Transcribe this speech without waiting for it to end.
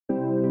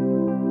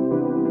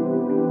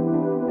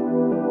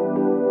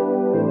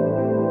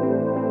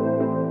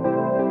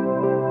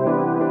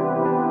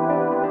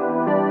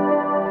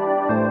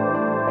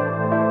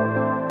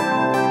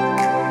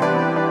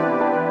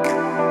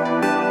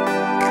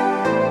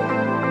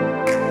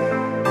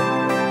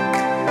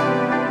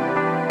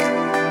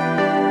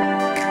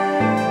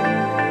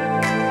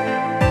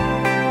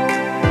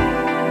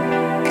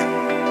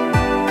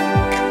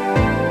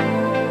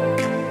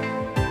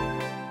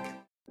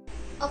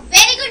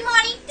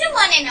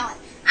one and all.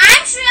 I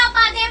am Shreya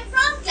Padem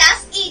from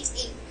class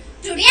 8A.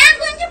 Today I am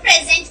going to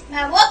present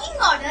my working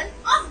model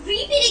of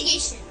drip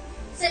irrigation.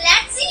 So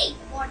let's see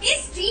what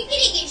is drip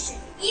irrigation.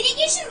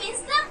 Irrigation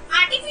means the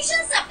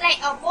artificial supply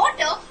of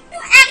water to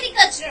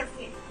agricultural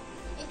field.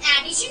 In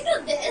addition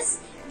to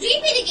this,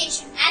 drip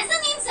irrigation, as the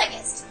name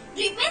suggests,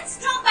 drip means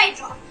drop by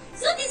drop.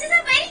 So this is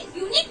a very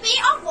unique way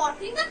of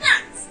watering the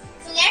plants.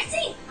 So let's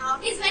see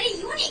how it is very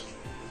unique.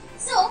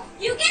 So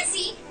you can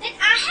see that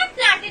I have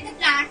planted the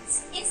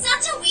plants in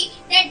such a way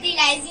that they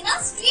lies in a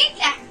straight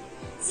line.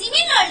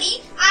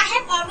 Similarly, I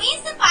have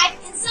arranged the pipe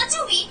in such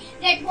a way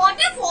that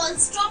water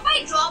falls drop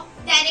by drop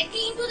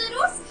directly into the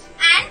roots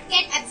and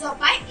get absorbed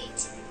by it.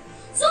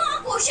 So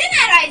a question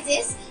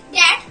arises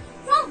that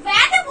from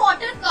where the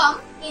water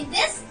come in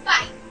this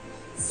pipe.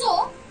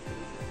 So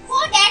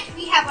for that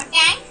we have a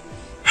tank,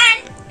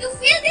 and to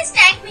fill this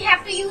tank we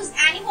have to use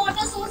any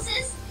water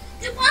sources.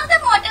 To pump the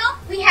water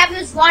we have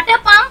used water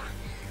pump.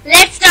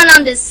 Let's turn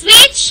on this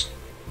switch.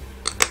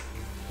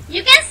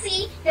 You can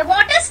see the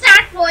water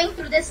start flowing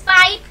through this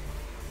pipe,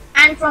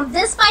 and from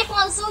this pipe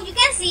also you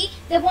can see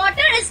the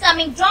water is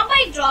coming drop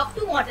by drop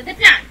to water the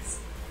plants.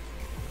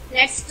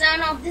 Let's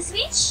turn off the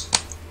switch.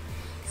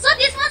 So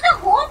this was the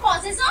whole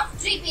process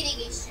of drip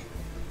irrigation.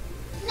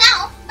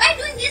 Now by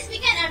doing this we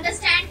can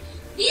understand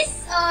this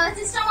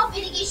system of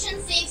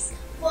irrigation saves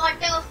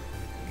water,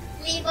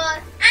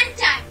 labor and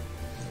time.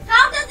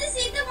 How does this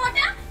save the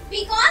water?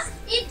 Because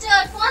it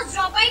falls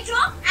drop by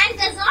drop and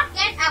does not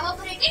get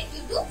evaporated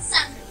due to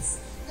sun rays.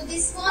 So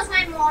this was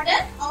my model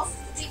of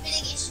drip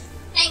irrigation.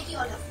 Thank you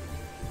all of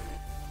you.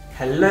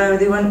 Hello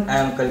everyone, I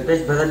am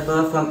Kalpesh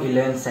Bharatpura from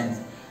 11th Science,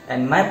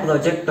 and my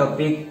project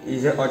topic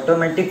is an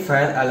automatic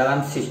fire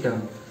alarm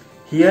system.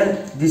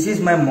 Here this is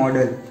my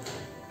model.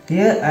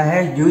 Here I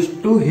have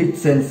used two heat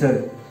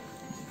sensors.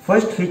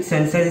 First heat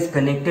sensor is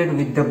connected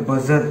with the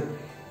buzzer,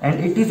 and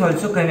it is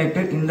also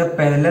connected in the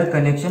parallel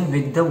connection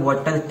with the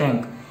water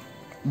tank.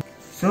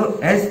 So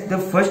as the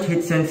first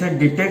heat sensor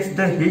detects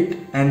the heat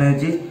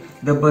energy,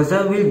 the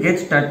buzzer will get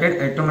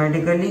started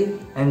automatically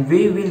and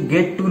we will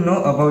get to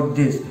know about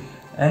this.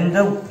 And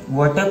the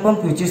water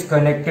pump which is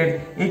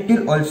connected, it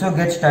will also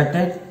get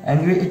started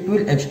and it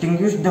will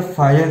extinguish the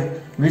fire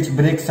which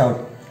breaks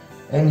out.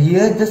 And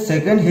here the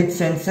second heat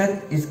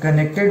sensor is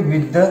connected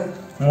with the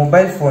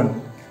mobile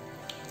phone.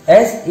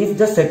 As if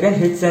the second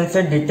heat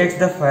sensor detects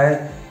the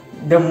fire,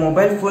 the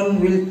mobile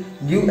phone will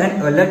give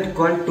an alert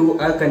call to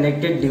our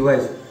connected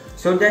device,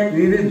 so that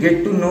we will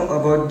get to know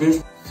about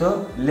this.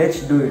 So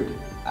let's do it.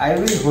 I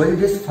will hold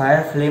this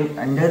fire flame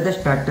under the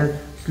starter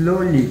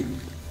slowly.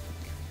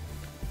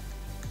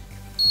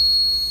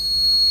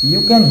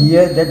 You can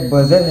hear that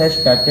buzzer has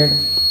started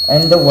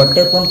and the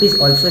water pump is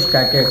also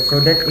started, so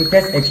that it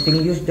has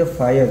extinguished the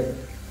fire.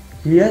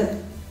 Here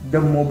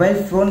the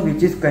mobile phone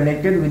which is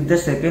connected with the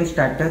second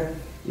starter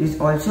is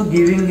also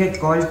giving a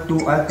call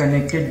to our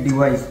connected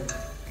device.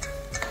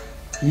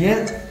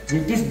 Here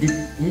it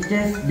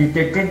has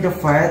detected the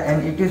fire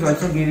and it is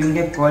also giving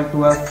a call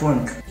to our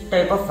phone. This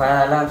type of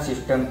fire alarm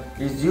system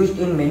is used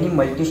in many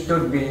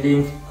multi-story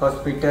buildings,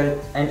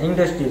 hospitals and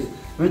industries,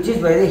 which is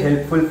very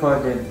helpful for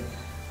them.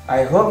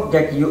 I hope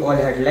that you all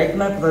had liked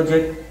my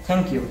project.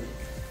 Thank you.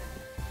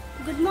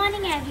 Good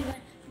morning everyone.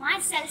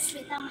 Myself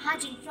Shweta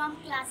Mahajan from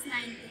class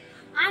 9.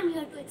 I am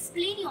here to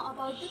explain you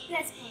about the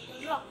press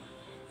bottle rocket.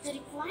 The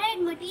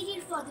required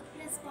material for the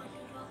press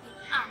bottle rocket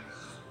are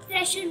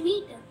pressure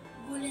meter,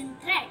 woolen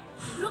thread,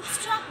 brook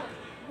stopper,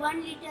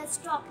 1 liter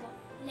stopper,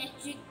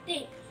 electric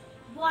tape,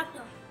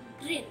 water,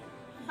 drill,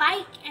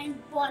 bike and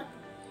ball,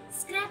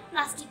 scrap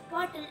plastic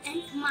bottle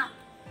and mark.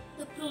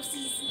 The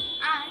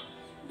procedure are: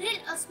 drill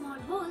a small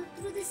hole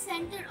through the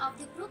center of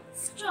the brook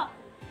stopper.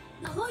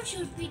 The hole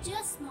should be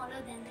just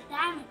smaller than the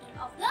diameter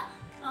of the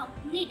pump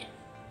needle.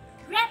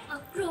 Wrap a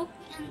crook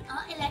in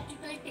an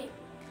electrical tape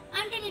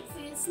until it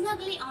fills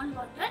snugly on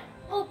water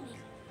opening.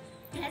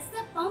 Press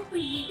the pump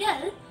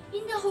needle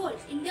in the hole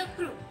in the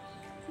crook.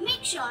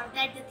 Make sure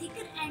that the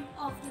thicker end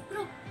of the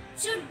crook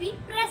should be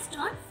pressed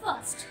on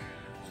first.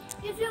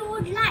 If you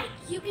would like,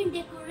 you can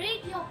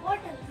decorate your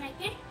bottle like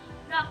a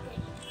rocket.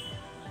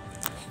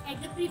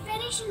 At the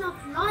preparation of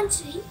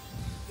launching,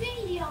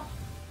 fill your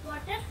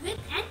water with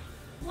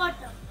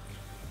water.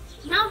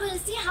 Now we'll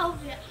see how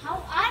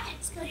our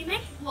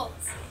experiment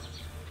works.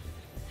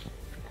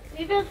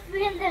 We will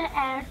fill the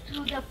air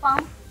through the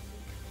pump.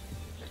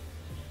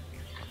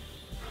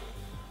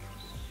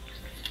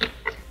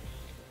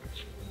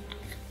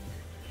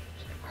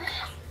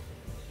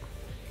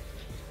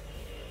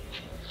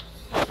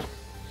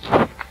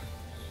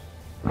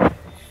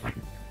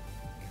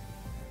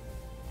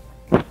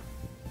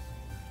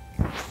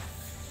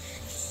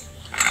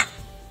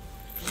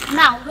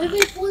 Now we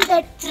will pull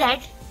that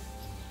thread.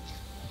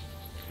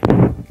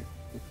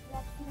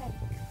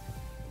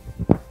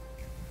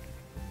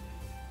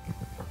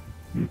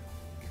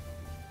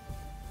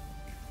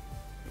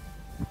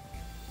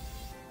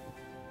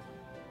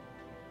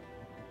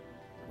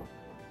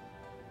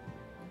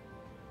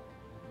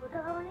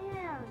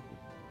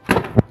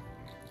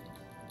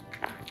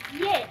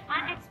 Yeah,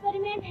 our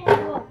experiment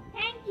has worked.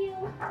 Thank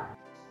you.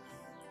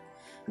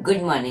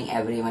 Good morning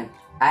everyone.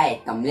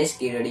 I, Kamlesh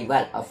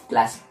Kirodiwal of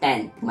class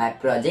 10. My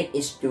project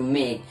is to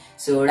make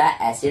soda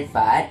acid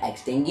fire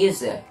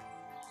extinguisher.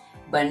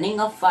 Burning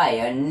of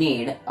fire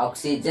need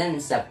oxygen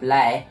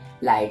supply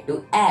light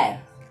to air.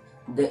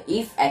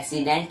 If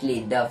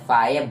accidentally the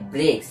fire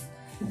breaks,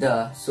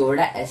 the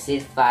soda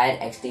acid fire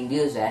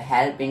extinguisher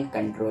help in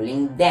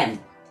controlling them.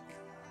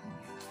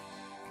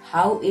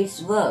 How it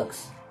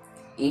works?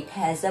 It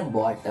has a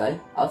bottle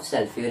of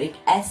sulfuric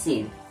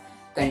acid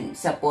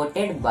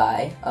supported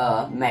by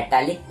a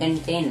metallic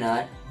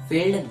container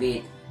filled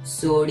with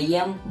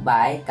sodium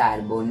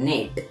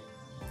bicarbonate.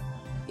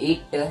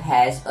 It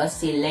has a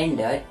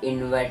cylinder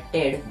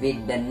inverted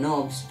with the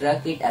knob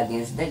struck it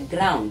against the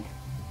ground.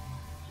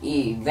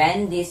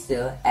 When this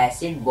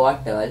acid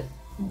bottle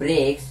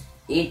breaks,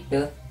 it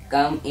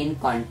comes in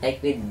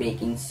contact with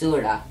baking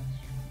soda.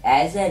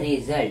 As a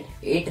result,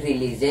 it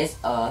releases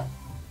a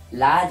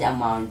large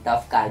amount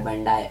of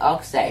carbon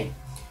dioxide.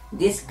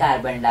 This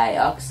carbon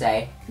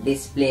dioxide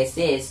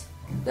displaces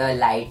the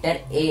lighter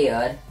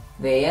air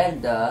where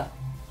the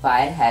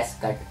fire has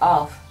cut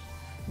off,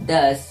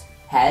 thus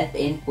help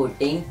in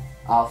putting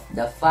off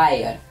the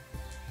fire.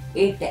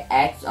 It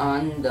acts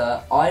on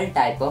all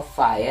type of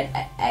fire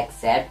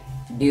except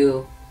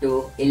due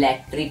to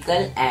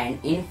electrical and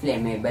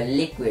inflammable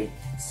liquid.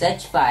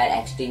 Such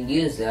fire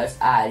extinguishers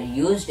are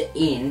used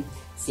in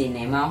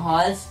cinema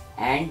halls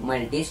and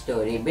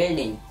multi-story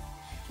buildings.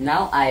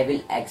 Now I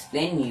will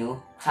explain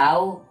you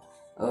how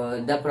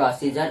the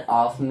procedure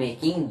of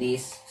making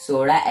this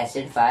soda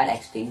acid fire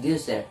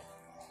extinguisher.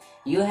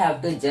 You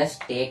have to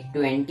just take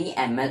 20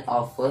 ml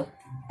of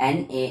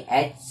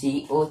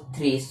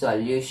NaHCO3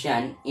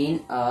 solution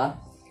in a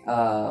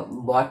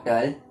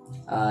bottle,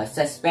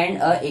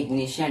 suspend a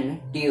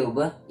ignition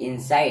tube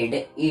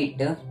inside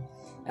it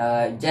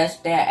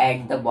just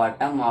at the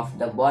bottom of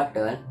the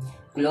bottle,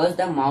 close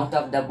the mouth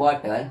of the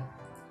bottle.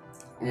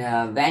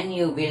 When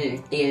you will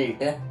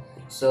tilt,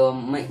 so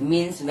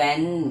means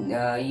when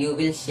you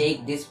will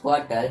shake this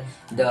bottle,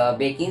 the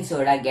baking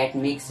soda get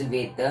mixed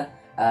with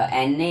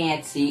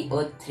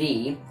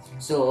NaHCO3,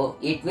 so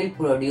it will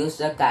produce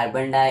a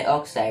carbon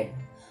dioxide.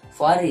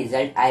 For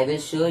result, I will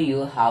show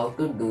you how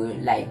to do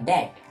like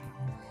that.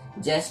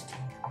 Just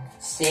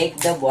shake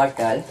the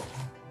bottle,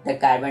 the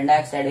carbon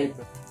dioxide will.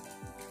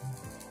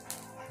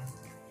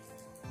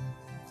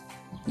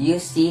 You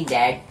see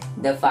that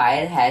the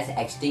fire has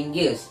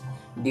extinguished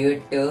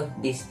due to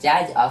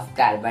discharge of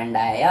carbon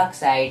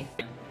dioxide.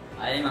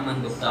 I am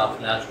Aman Gupta of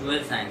class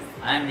 12 science.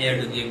 I am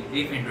here to give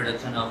brief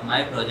introduction of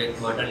my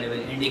project water level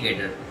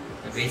indicator.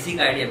 The basic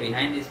idea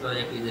behind this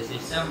project is a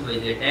system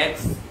which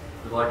detects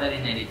water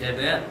in a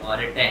reservoir or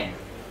a tank.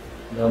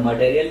 The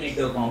material need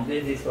to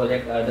complete this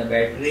project are the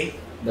battery,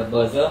 the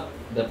buzzer,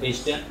 the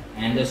piston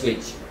and the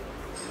switch.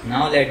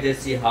 Now let us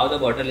see how the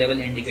water level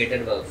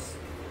indicator works.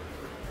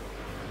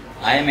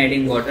 I am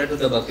adding water to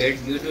the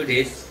bucket. Due to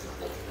this,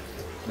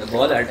 the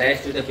ball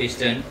attached to the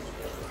piston,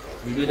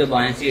 due to the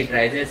buoyancy it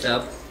rises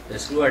up. The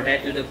screw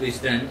attached to the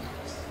piston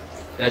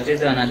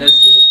touches another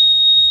screw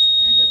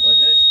and the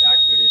buzzer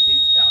starts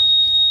producing sound.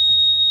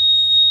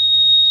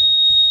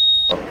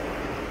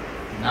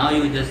 Now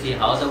you just see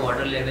how the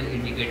water level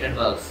indicator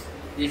works.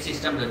 This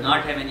system does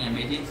not have any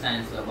amazing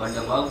science, but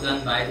the work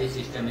done by this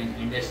system in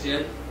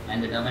industrial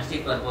and the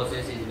domestic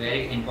purposes is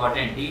very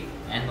important, tea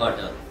and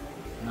water.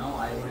 Now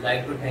I would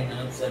like to thank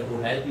Anup sir who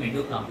helped me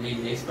to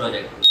complete this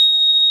project.